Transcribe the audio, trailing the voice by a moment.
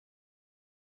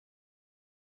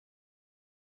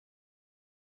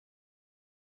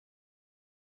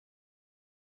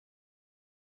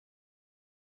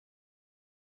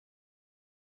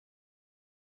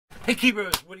Hey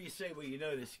Keepers, what do you say when you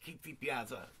notice Keep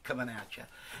Piazza coming at you?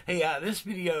 Hey, this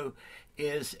video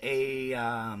is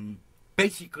a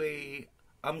basically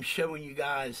I'm showing you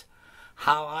guys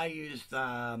how I used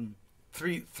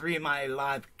three of my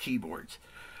live keyboards: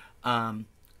 Chrome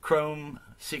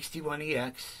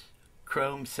 61EX,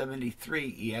 Chrome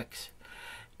 73EX,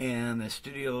 and the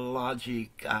Studio Logic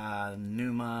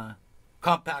Numa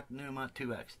Compact Numa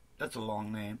 2X. That's a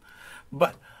long name,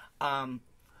 but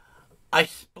I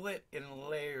split and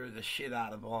layer the shit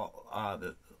out of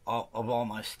all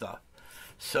my stuff.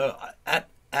 So at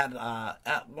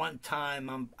one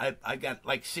time, I got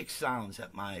like 6 sounds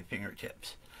at my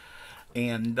fingertips,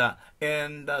 and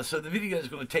so the video is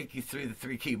going to take you through the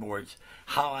 3 keyboards,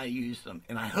 how I use them,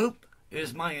 and I hope it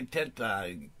is my intent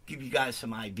to give you guys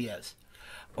some ideas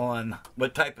on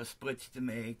what type of splits to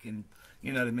make, and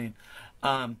you know what I mean.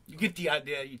 You get the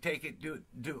idea. You take it, do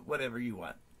it whatever you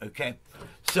want. Okay,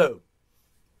 so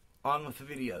on with the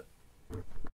video.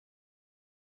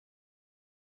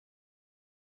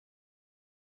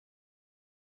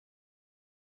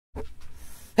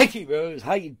 Hey Keepers,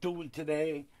 how you doing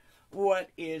today?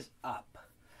 What is up?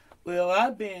 Well,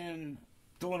 I've been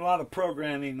doing a lot of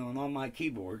programming on all my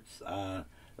keyboards.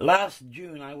 Last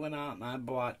June I went out and I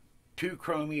bought 2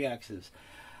 Chrome EXs.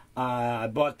 I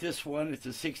bought this one, it's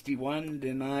a 61,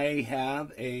 then I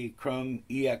have a Chrome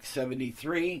EX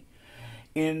 73,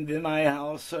 and then I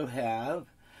also have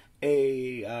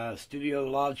a Studio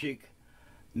Logic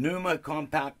Numa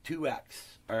Compact 2X,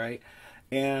 alright?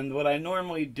 And what I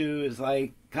normally do is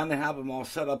I kind of have them all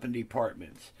set up in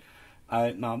departments.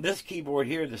 Now this keyboard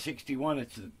here, the 61,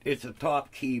 it's a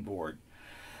top keyboard.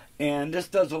 And this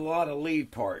does a lot of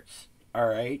lead parts,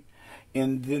 alright?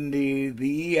 And then the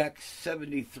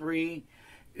EX73,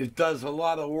 it does a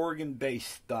lot of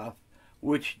organ-based stuff,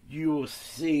 which you will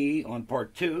see on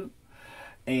part 2.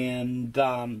 And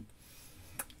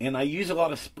I use a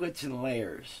lot of splits and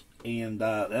layers. And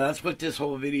that's what this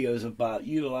whole video is about,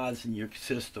 utilizing your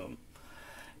system.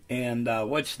 And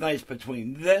what's nice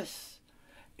between this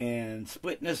and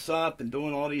splitting this up and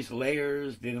doing all these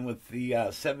layers, then with the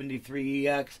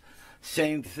 73EX,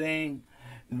 same thing.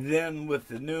 Then with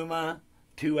the Numa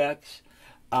 2X,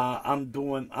 I'm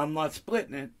not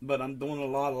splitting it, but I'm doing a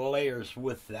lot of layers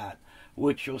with that,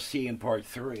 which you'll see in part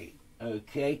 3.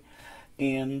 Okay?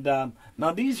 And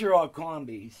now these are all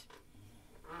combis.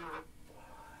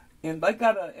 And I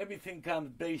got everything kind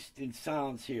of based in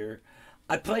sounds here.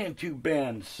 I play in 2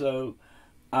 bands, so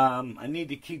I need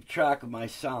to keep track of my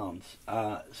sounds.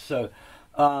 Now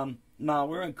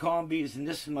we're in combis, and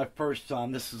this is my first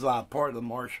song. This is part of the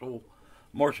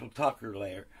Marshall Tucker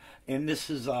layer, and this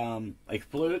is a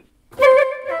flute.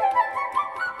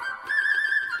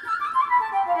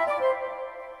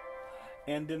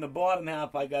 And in the bottom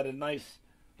half, I got a nice.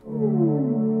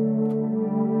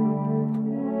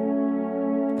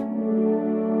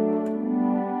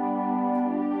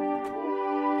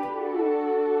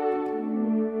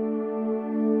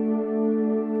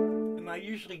 I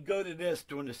usually go to this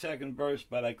during the second verse,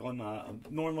 but like on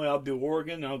normally I'll do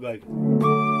organ. I'll go like.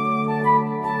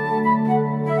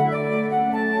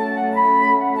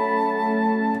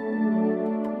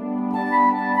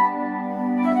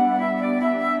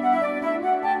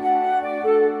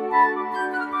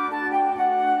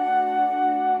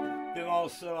 Then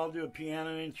also I'll do a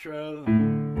piano intro,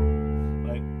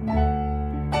 like.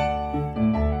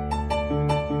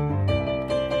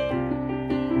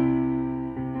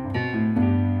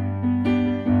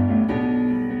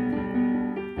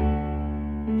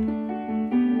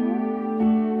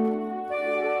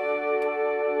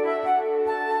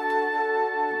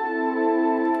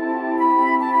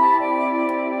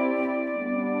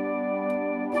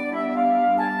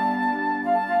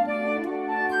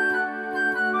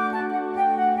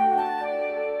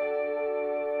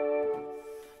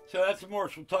 So that's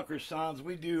Marshall Tucker sounds.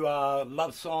 We do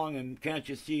Love Song and Can't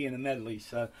You See in a medley.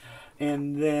 So,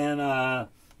 and then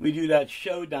we do that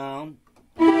Showdown.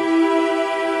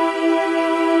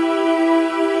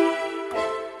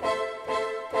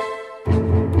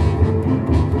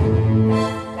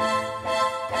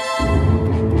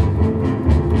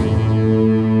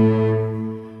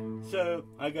 So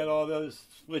I got all those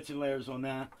splits and layers on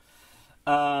that.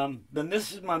 Then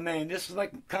this is my main. This is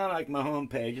like kind of like my home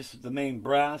page. This is the main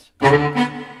brass. All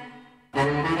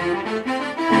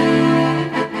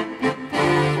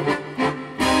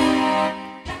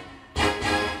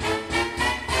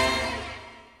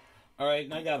right,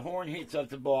 and I got horn hits at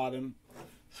the bottom.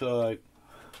 So like.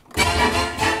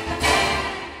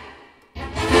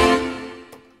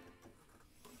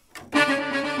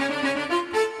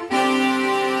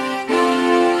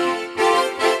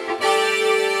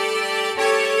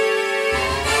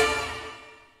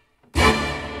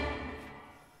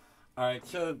 All right,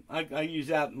 so I use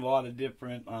that in a lot of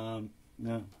different, no.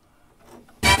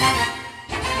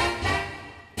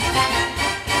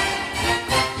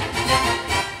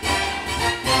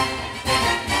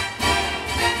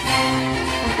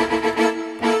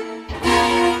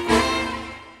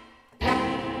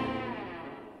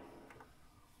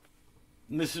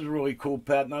 And this is a really cool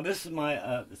pet. Now this is my,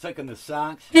 it's like in the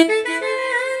sax. And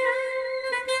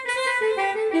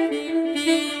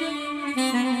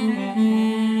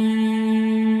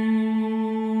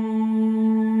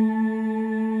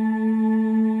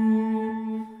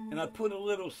I put a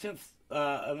little synth,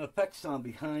 an effect sound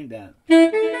behind that.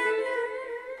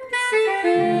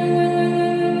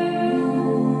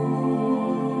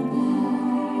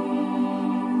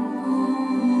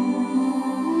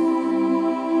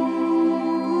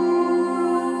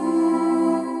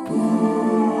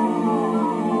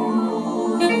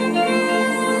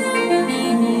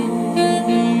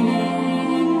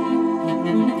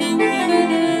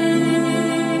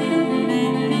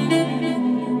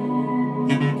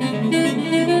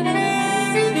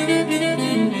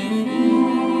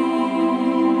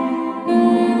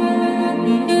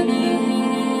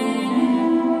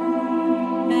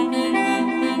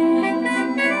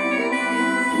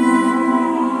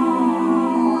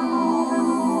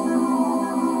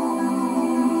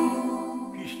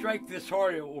 Strike this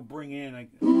hard, it will bring in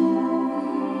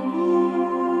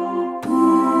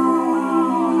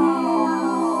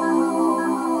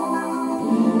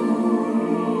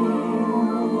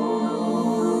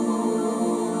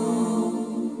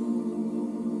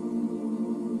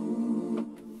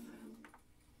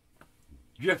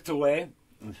drift away.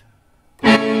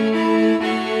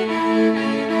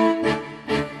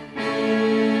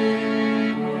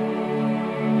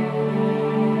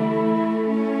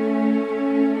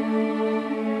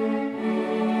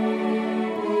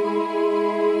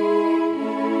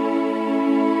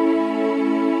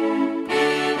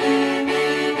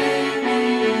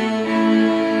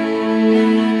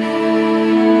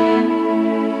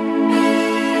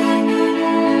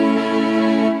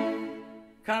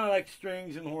 Kind of like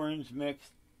strings and horns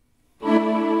mixed.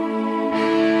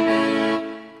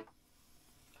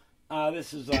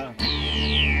 This is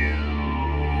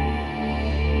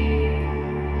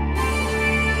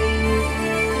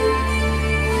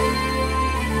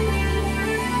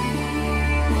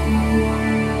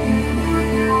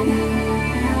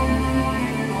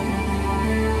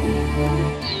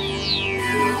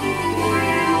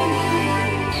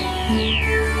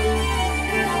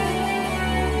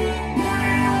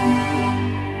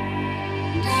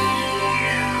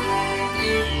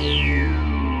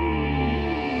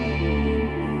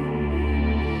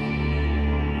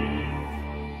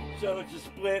so it's a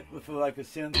split with like a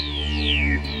synth.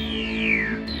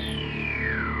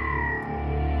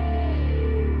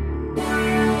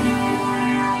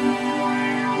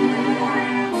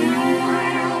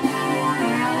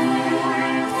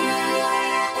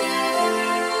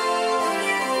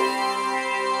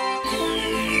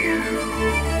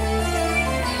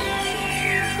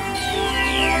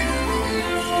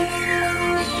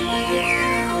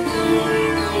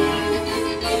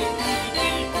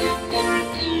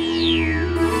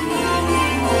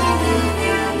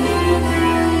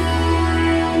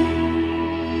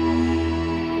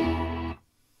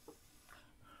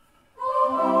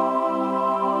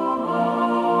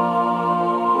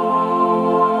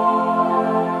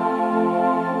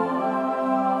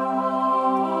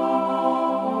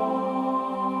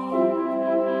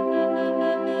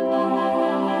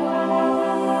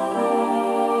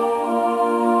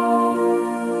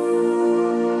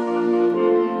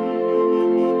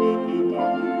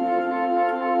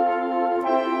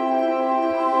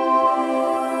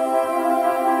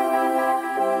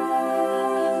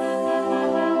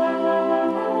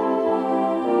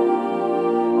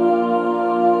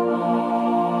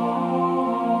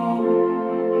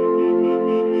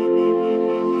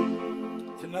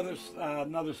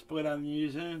 Another split I'm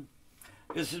using.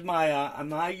 This is my,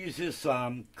 I use this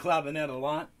clavinet a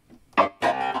lot.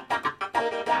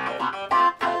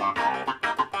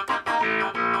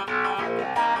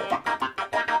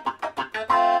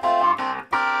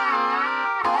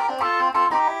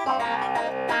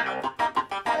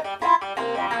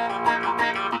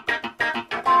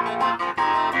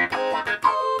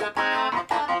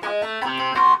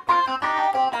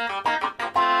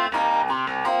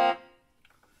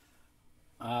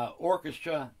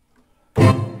 Orchestra.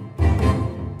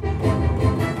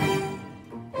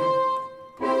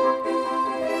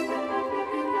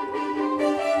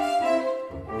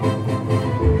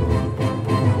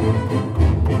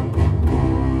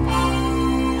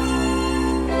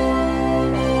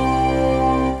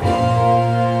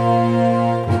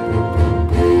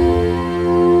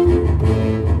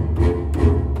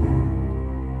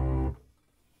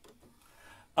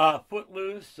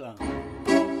 this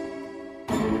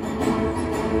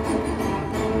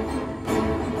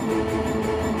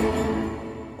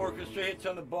orchestra hits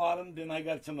on the bottom. Then I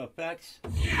got some effects.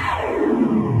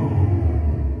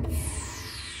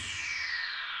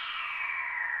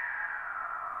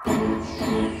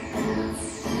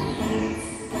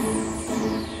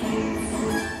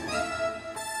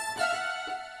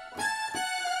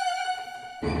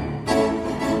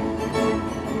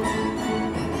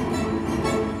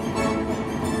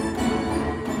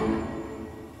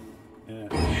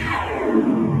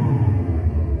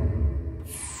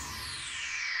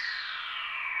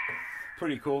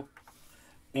 Pretty cool.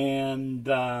 And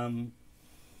okay,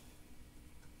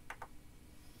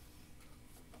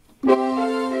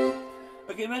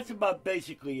 that's about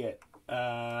basically it.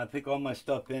 I think all my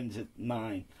stuff ends at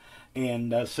 9.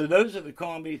 And so those are the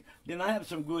combis. Then I have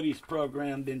some goodies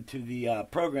programmed into the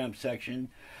program section.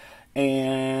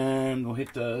 And we'll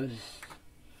hit those.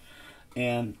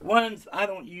 And ones I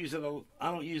don't use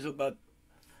it, but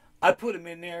I put them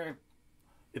in there.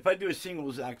 If I do a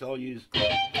singles act, I'll use.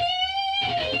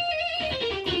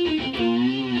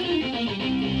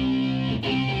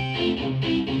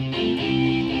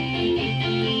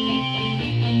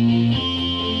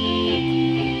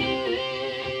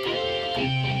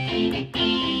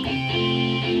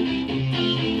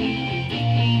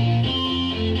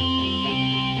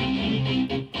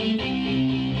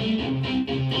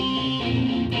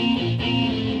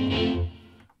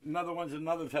 Another one's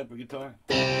another type of guitar.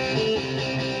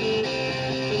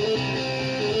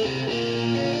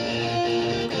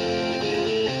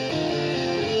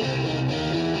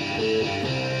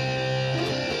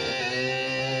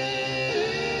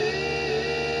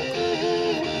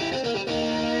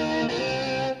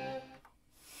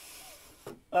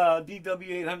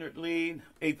 DW800 lead,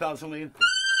 8000 lead.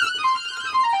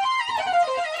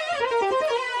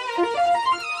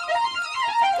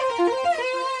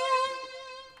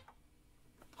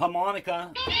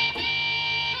 Harmonica.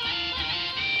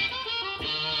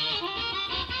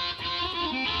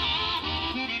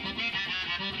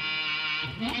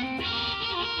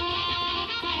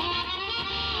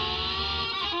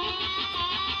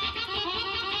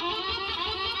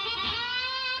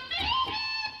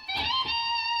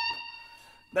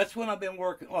 That's when I've been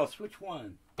working. Oh, switch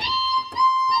one.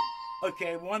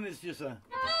 Okay, one is just a.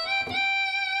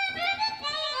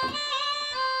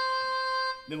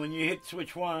 Then when you hit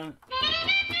switch one,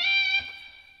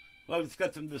 well, it's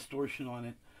got some distortion on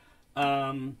it.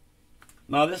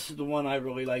 Now this is the one I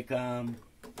really like.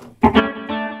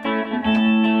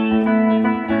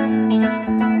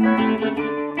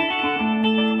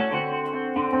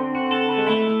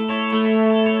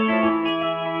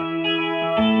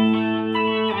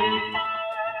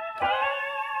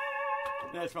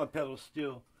 That's my pedal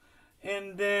steel.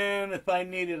 And then if I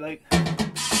needed like.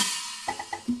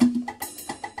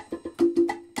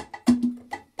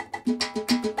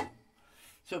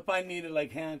 So if I needed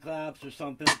like hand claps or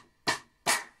something,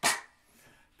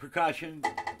 percussion,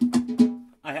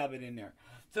 I have it in there.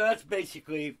 So that's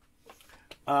basically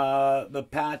the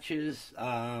patches,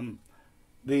 the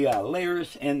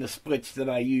layers, and the splits that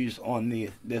I use on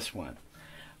this one.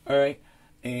 All right,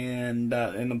 and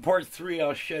in part 3,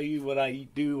 I'll show you what I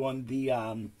do on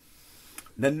the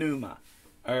Numa.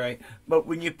 All right, but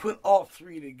when you put all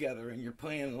 3 together and you're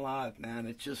playing live, man,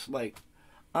 it's just like.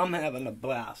 I'm having a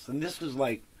blast. And this was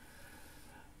like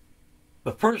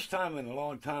the first time in a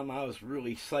long time I was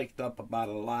really psyched up about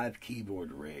a live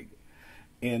keyboard rig.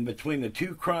 And between the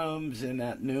 2 Chromes and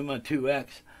that Numa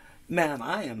 2X, man,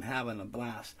 I am having a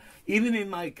blast. Even in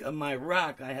my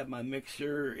rack, I have my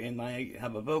mixer and I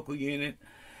have a vocal unit.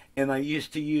 And I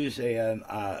used to use an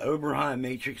Oberheim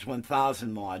Matrix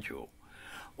 1000 module.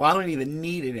 Well, I don't even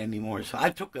need it anymore. So I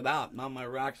took it out. Now my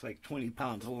rack's like 20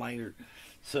 pounds lighter.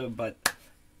 So, but...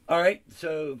 All right,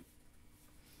 so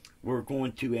we're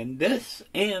going to end this,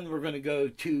 and we're going to go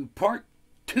to part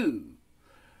 2,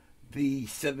 the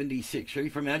 76. Ready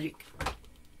for magic?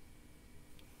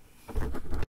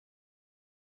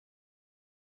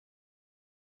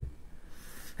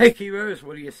 Hey, Keybos,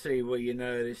 what do you say? Well, you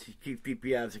know, this is Keith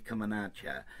DiPiazza coming at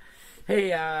ya.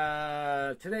 Hey,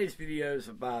 today's video is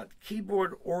about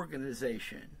keyboard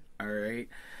organization, all right?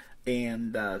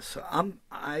 And so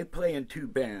I play in 2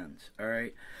 bands, all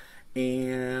right?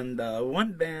 And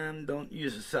one band don't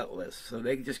use a set list, so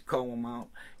they just call them out,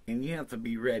 and you have to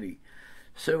be ready.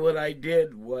 So what I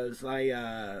did was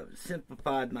I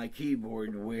simplified my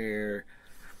keyboard where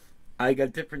I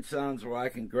got different sounds where I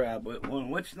can grab it.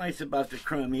 What's nice about the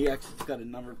Chrome EX, it's got a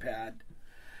number pad,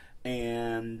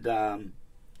 and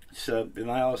So then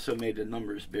I also made the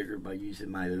numbers bigger by using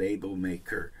my label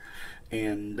maker.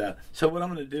 And so what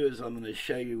I'm going to do is I'm going to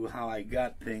show you how I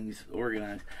got things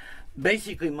organized.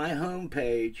 Basically, my home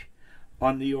page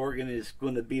on the organ is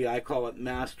going to be, I call it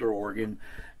Master Organ.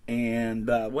 And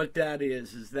what that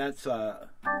is that's a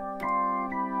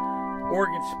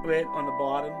organ split on the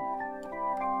bottom.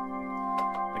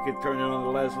 I could turn it on to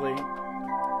Leslie.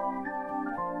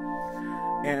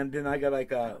 And then I got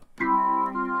like a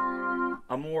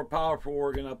more powerful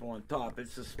organ up on top.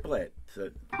 It's a split. So,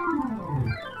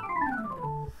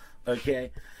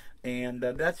 okay. And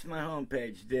that's my home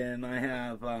page. Then I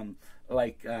have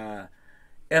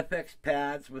FX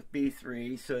pads with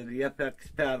B3. So the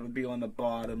FX pad would be on the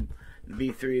bottom. The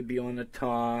B3 would be on the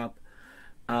top.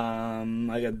 I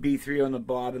got B3 on the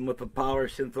bottom with a power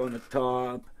synth on the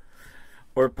top.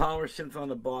 Or power synth on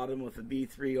the bottom with a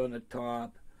B3 on the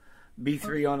top.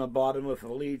 B3 on the bottom with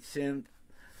a lead synth.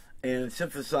 And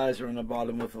synthesizer on the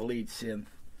bottom with a lead synth.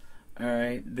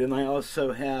 Alright. Then I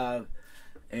also have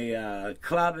a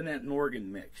clavinet and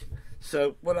organ mix.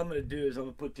 So what I'm going to do is I'm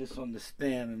going to put this on the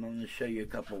stand and I'm going to show you a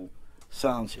couple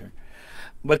sounds here.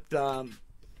 But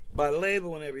by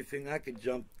label and everything, I could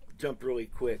jump really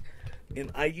quick. And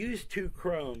I use 2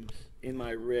 chromes in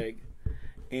my rig.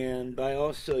 And I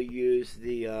also use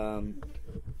the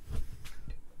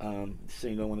this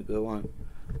thing I want to go on.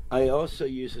 I also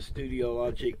use a Studio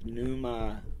Logic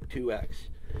Numa 2X.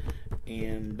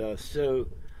 And so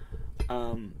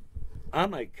I'm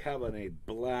like having a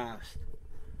blast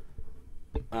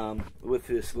with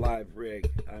this live rig.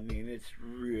 I mean, it's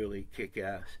really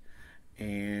kick-ass.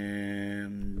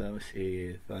 And let's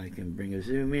see if I can bring a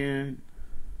zoom in.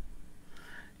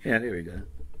 Yeah, there we go.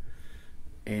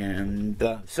 And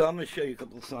so I'm going to show you a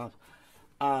couple of songs.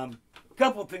 A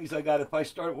couple of things I got if I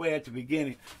start way at the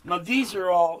beginning. Now, these are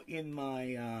all in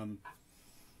my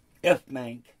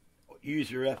F-Bank,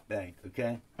 user F-Bank,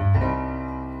 okay?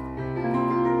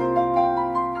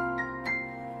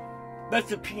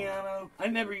 That's a piano. I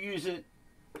never use it.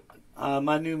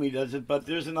 My Numi does it, but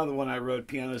there's another one I wrote,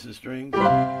 Pianos and Strings.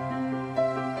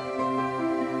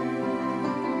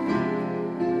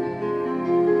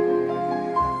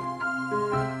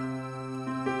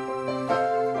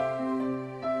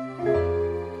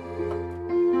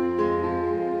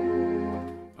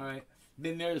 Alright,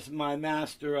 then there's my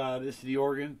master, this is the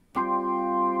organ.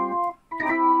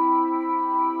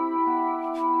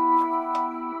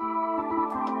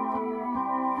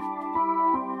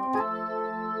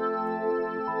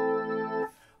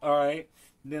 Alright,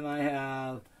 then I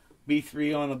have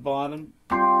B3 on the bottom.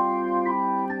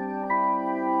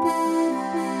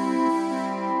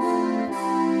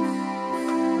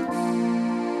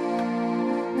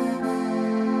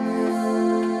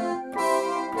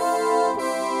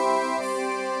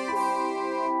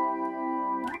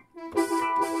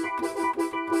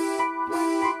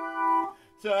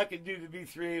 So I could do the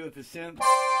B3 with the synth.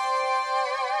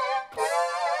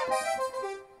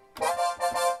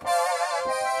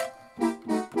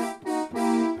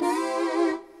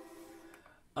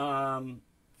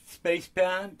 Space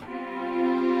pad.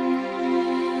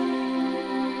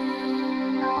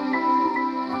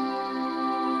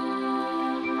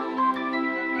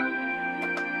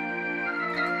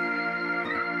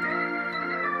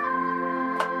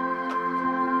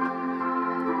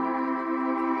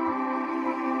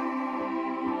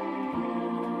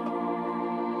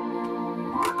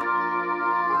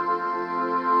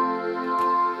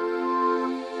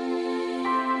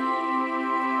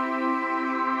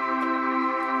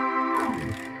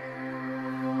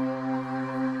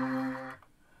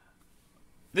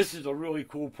 This is a really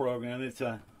cool program. It's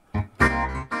a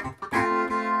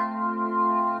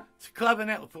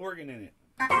clavinet with organ in it.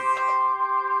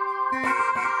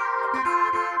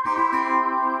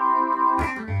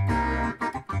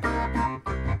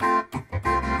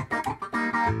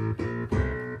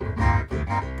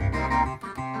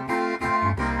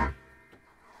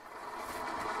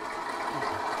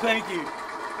 Thank you.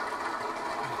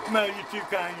 No, you're too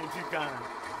kind. You're too kind.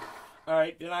 All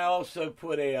right, then I also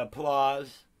put a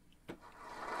applause.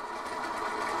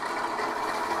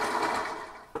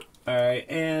 All right,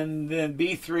 and then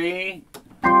B3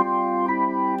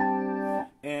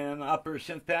 and upper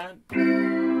synth pad.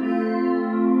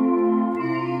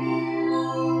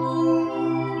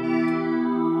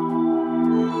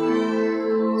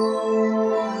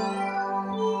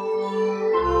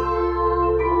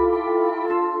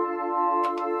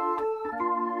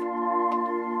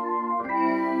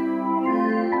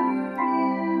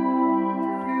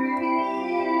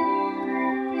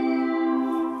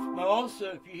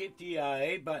 Also, if you hit the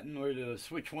A button or the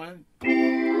switch one,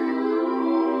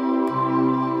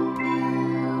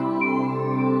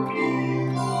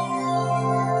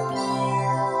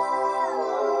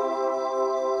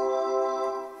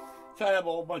 So I have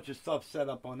a whole bunch of stuff set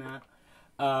up on that.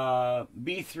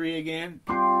 B3 again.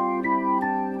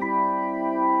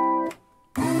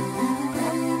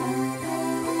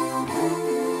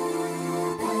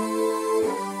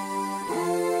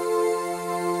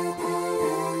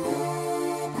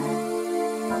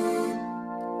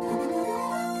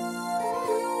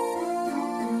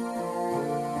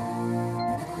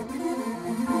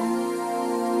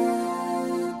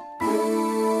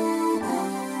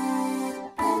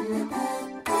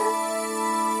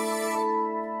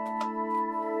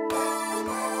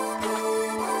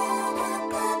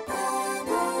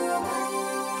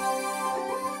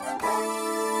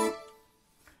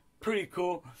 Pretty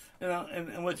cool, you know,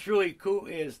 and what's really cool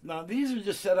is now these are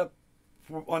just set up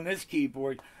on this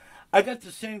keyboard. I got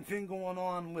the same thing going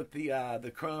on with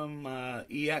the Chrome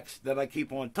EX that I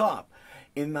keep on top,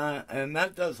 and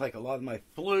that does like a lot of my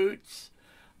flutes.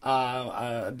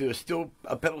 I do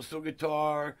a pedal steel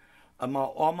guitar.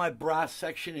 All my brass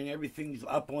section and everything's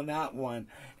up on that one,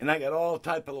 and I got all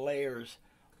type of layers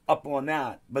up on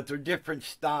that, but they're different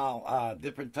style,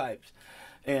 different types.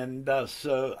 And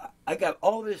so I got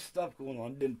all this stuff going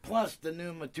on. Then plus the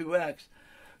Numa 2X,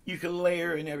 you can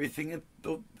layer and everything.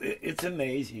 It's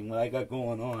amazing what I got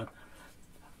going on.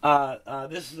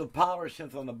 This is a power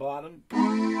synth on the bottom.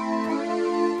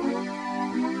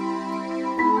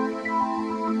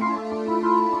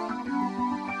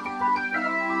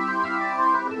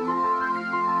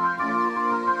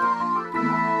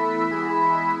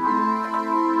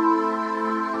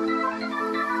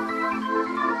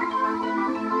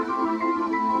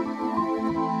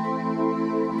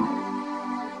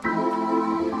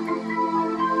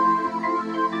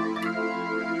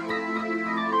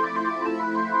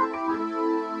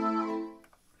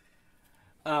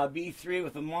 B3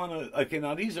 with a mono. Okay,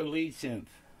 now these are lead synth.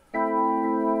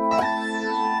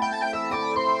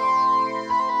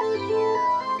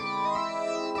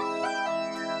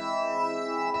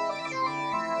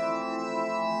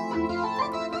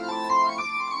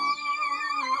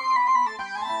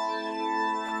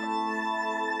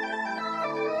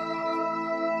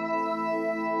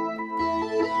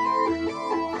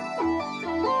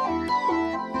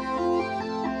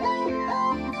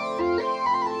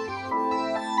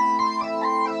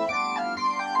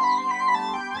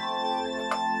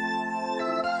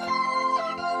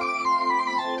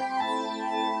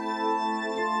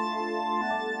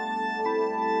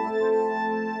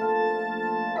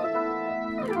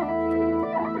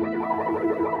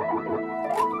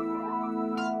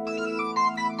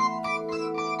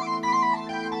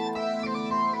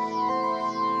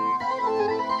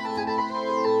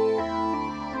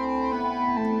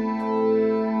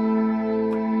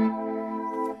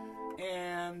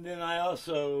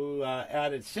 Also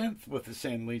added synth with the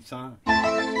same lead song.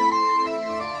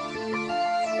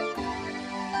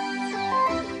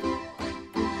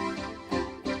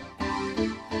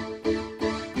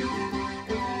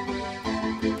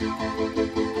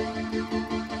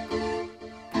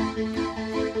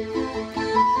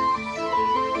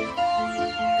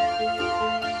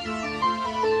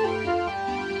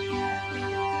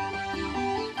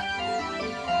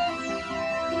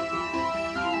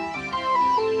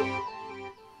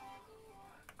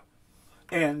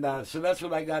 And so that's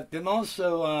what I got. Then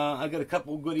also I got a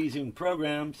couple goodies in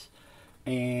programs,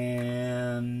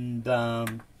 and I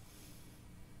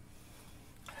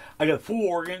got a full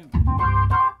organ.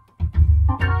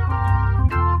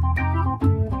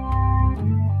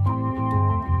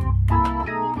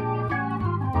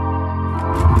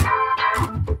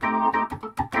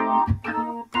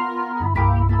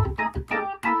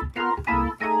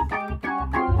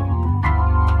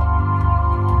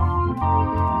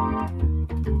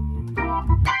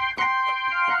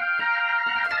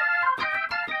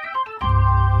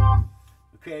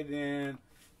 Okay, then,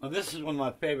 well, this is one of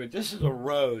my favorites. This is a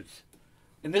Rhodes,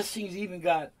 and this thing's even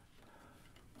got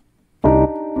now.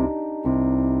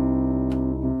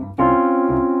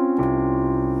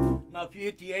 If you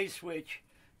hit the A switch,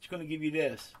 it's going to give you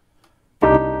this.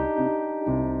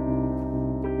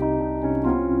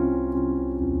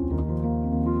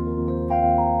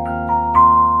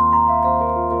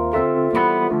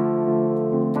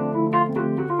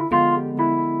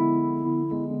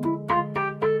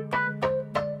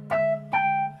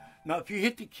 Now, if you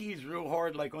hit the keys real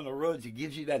hard, like on the Rhodes, it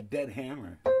gives you that dead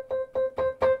hammer.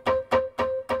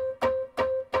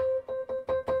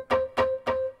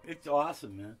 It's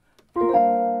awesome, man.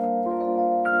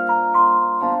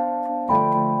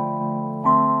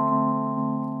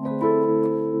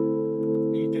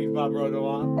 You think Bob wrote it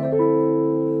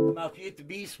on? Now, if you hit the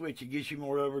B switch, it gives you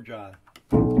more overdrive.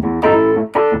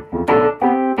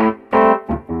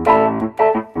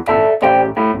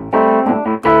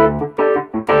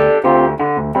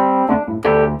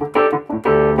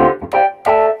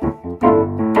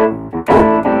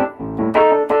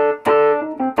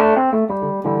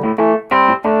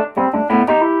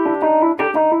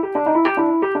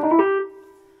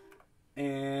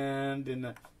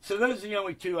 So those are the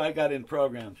only two I got in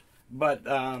programs. But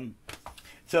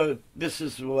so this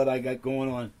is what I got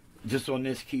going on just on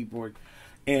this keyboard.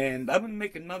 And I'm going to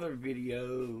make another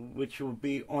video which will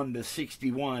be on the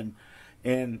 61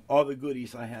 and all the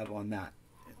goodies I have on that.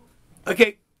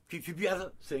 Okay,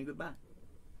 saying goodbye.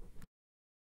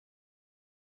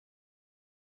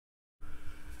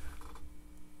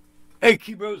 Hey,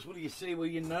 Keybros, what do you say? Well,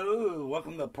 you know,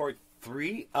 welcome to part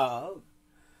 3 of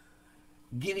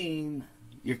getting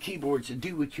your keyboards to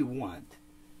do what you want.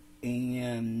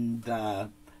 And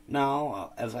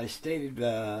now, as I stated,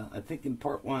 I think in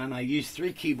part 1, I use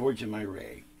 3 keyboards in my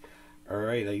rig.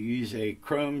 Alright, I use a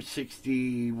Chrome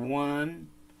 61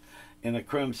 and a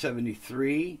Chrome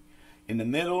 73 in the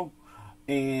middle.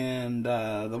 And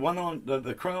the one on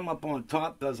the Chrome up on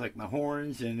top does like my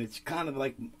horns, and it's kind of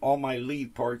like all my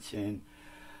lead parts. And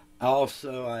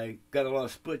also I got a lot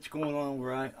of splits going on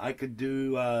where I could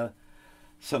do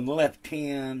some left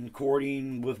hand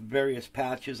chording with various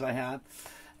patches I have.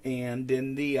 And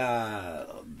then the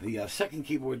second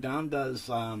keyboard down does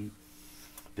the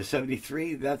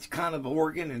 73. That's kind of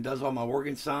organ and does all my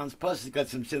organ sounds. Plus it's got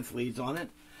some synth leads on it.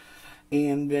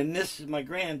 And then this is my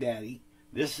granddaddy.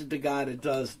 This is the guy that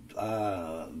does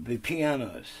the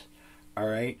pianos, all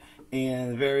right,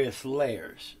 and various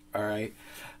layers, all right,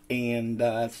 and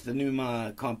it's the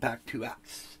Numa Compact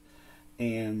 2X,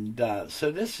 and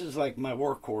so this is like my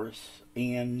workhorse,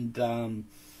 and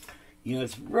you know,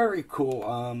 it's very cool.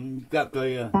 You've got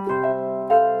the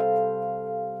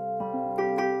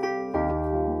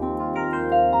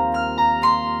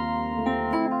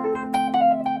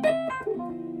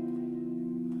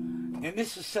and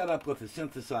this is set up with a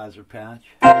synthesizer patch.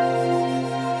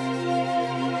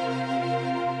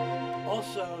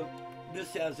 Also,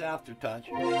 this has aftertouch.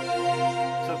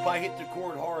 So if I hit the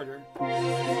chord harder,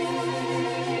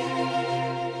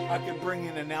 I can bring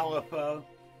in an LFO.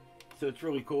 So it's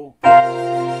really cool.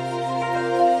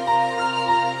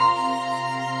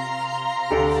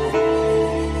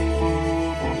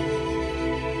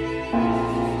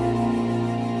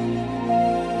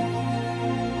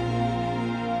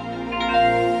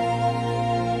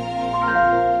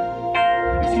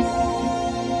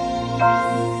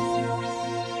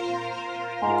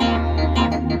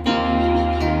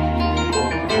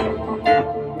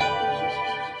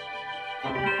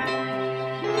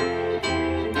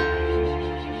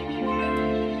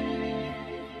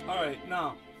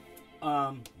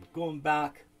 Going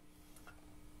back,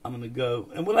 I'm going to go,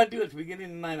 and what I do at the beginning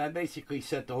of the night, I basically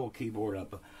set the whole keyboard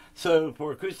up. So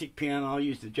for acoustic piano, I'll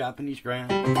use the Japanese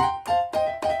grand.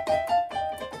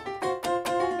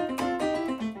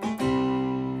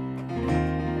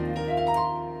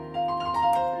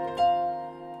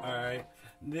 Alright,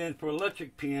 then for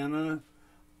electric piano,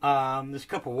 there's a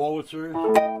couple Wurlitzers.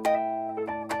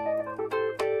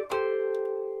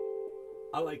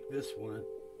 I like this one.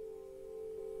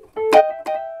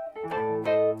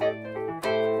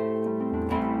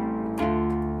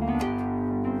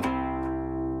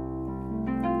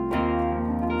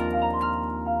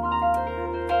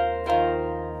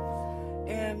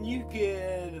 And you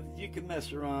can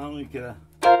mess around. You can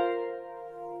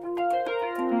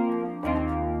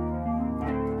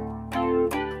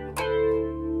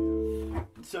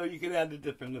so you can add the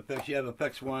different effects. You have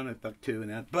effects 1, effect 2,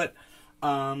 and that. But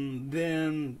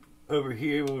then over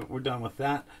here we're done with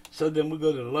that. So then we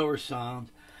go to the lower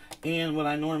sounds, and what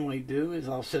I normally do is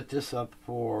I'll set this up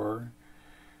for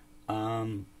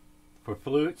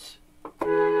flutes.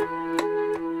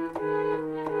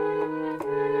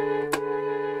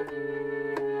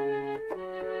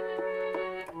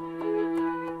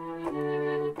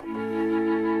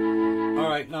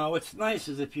 Alright, now what's nice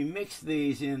is if you mix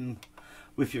these in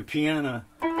with your piano,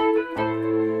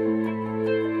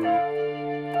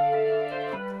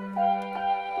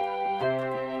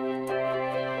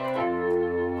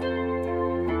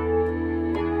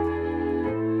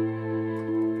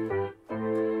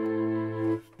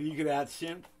 you could add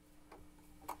synth.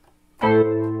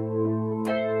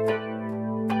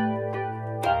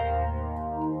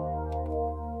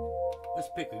 Let's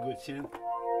pick a good synth.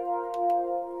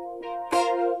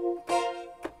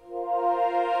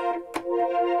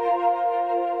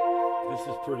 This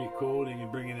is pretty cool. Then you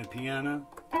bring in a piano.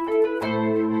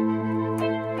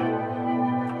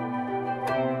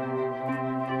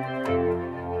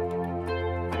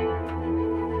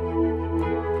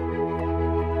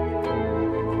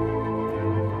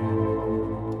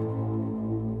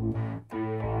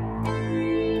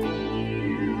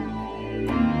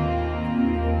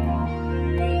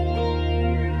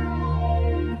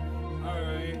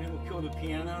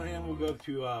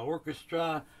 To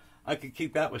orchestra. I could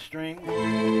keep that with strings.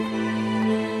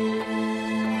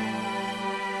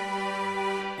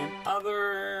 And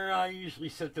other, I usually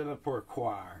set that up for a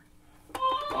choir.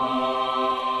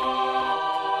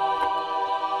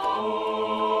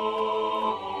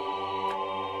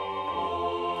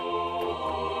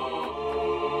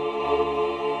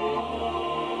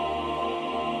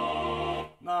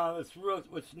 Now,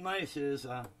 what's nice is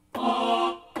put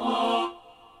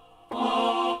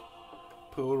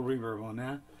a little reverb on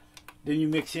that. Then you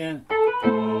mix in.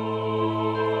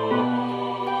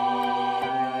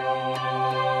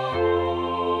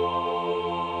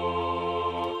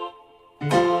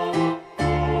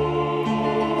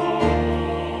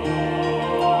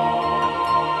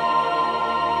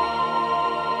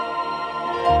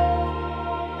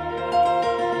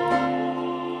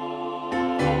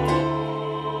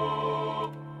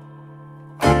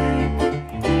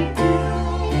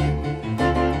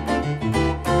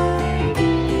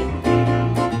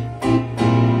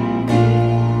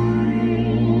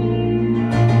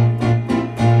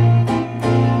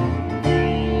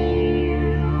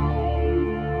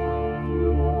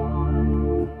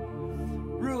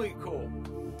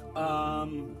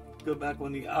 Go back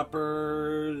on the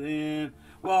upper, then,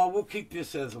 well, we'll keep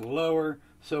this as a lower,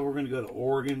 so we're going to go to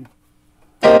organ.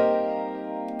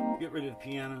 Get rid of the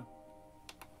piano.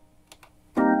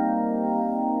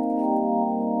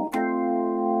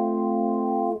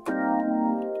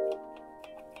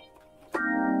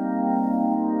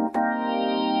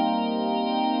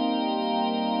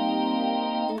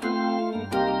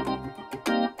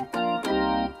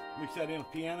 Mix that in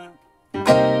with piano.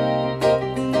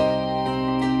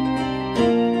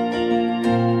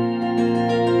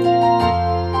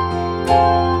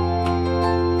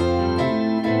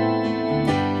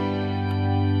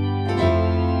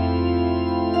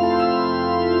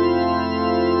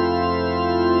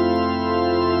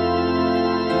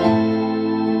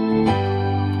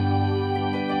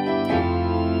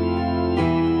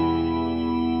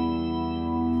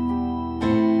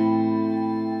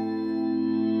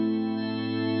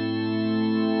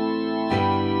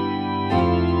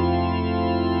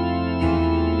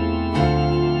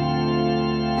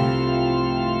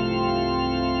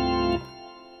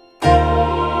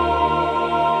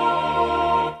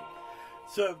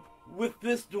 So with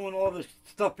this doing all the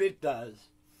stuff it does,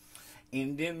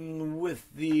 and then with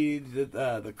the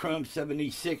Chrome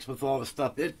 76 with all the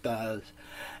stuff it does,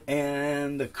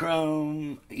 and the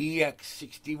Chrome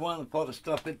EX61 with all the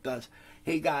stuff it does,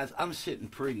 hey guys, I'm sitting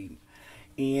pretty.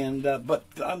 And but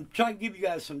I'm trying to give you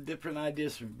guys some different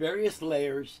ideas for various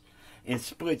layers and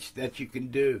splits that you can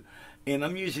do. And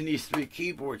I'm using these 3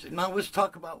 keyboards. And now let's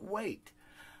talk about weight.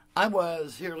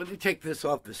 Here, let me take this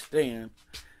off the stand.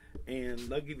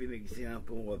 And I'll give you an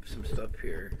example of some stuff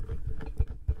here.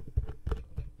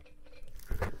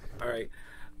 Alright.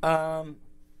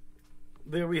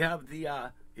 There we have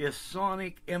the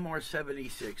Sonic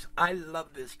MR76. I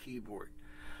love this keyboard.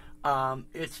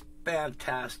 It's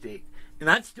fantastic. And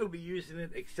I'd still be using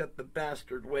it, except the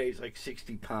bastard weighs like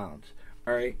 60 pounds.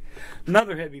 Alright.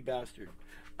 Another heavy bastard.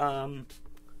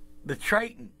 The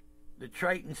Triton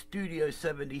Studio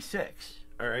 76.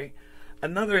 Alright.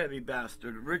 Another heavy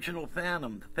bastard, original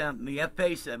Phantom, the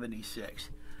FA76.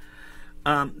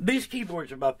 These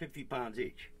keyboards are about 50 pounds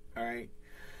each, all right?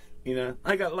 You know,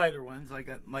 I got lighter ones. I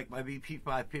got like my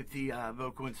VP550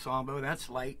 Vocal Ensemble,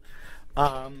 that's light.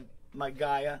 My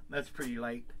Gaia, that's pretty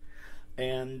light.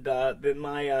 And then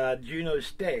my Juno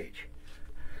Stage.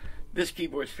 This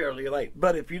keyboard's fairly light.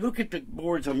 But if you look at the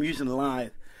boards I'm using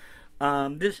live,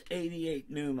 this 88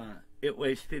 Numa, it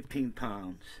weighs 15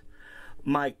 pounds.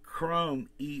 My Chrome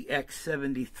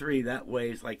EX73, that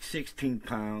weighs like 16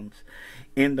 pounds.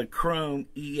 And the Chrome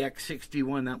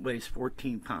EX61, that weighs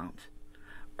 14 pounds.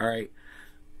 Alright.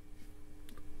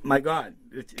 My God,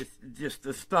 it's just,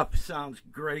 the stuff sounds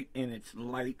great and it's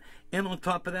light. And on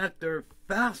top of that, they're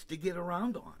fast to get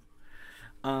around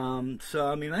on. So,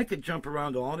 I mean, I could jump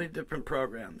around to all the different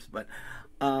programs. But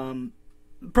the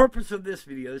purpose of this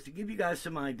video is to give you guys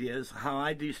some ideas how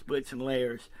I do splits and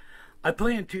layers. I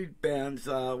play in 2 bands.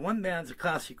 One band's a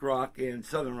classic rock and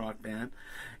southern rock band,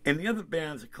 and the other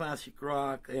band's a classic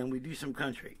rock, and we do some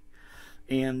country.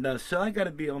 And so I got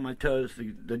to be on my toes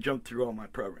to jump through all my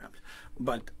programs.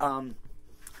 But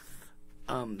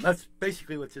that's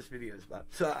basically what this video is about.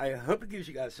 So I hope it gives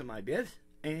you guys some ideas,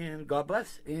 and God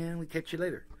bless, and we catch you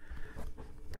later.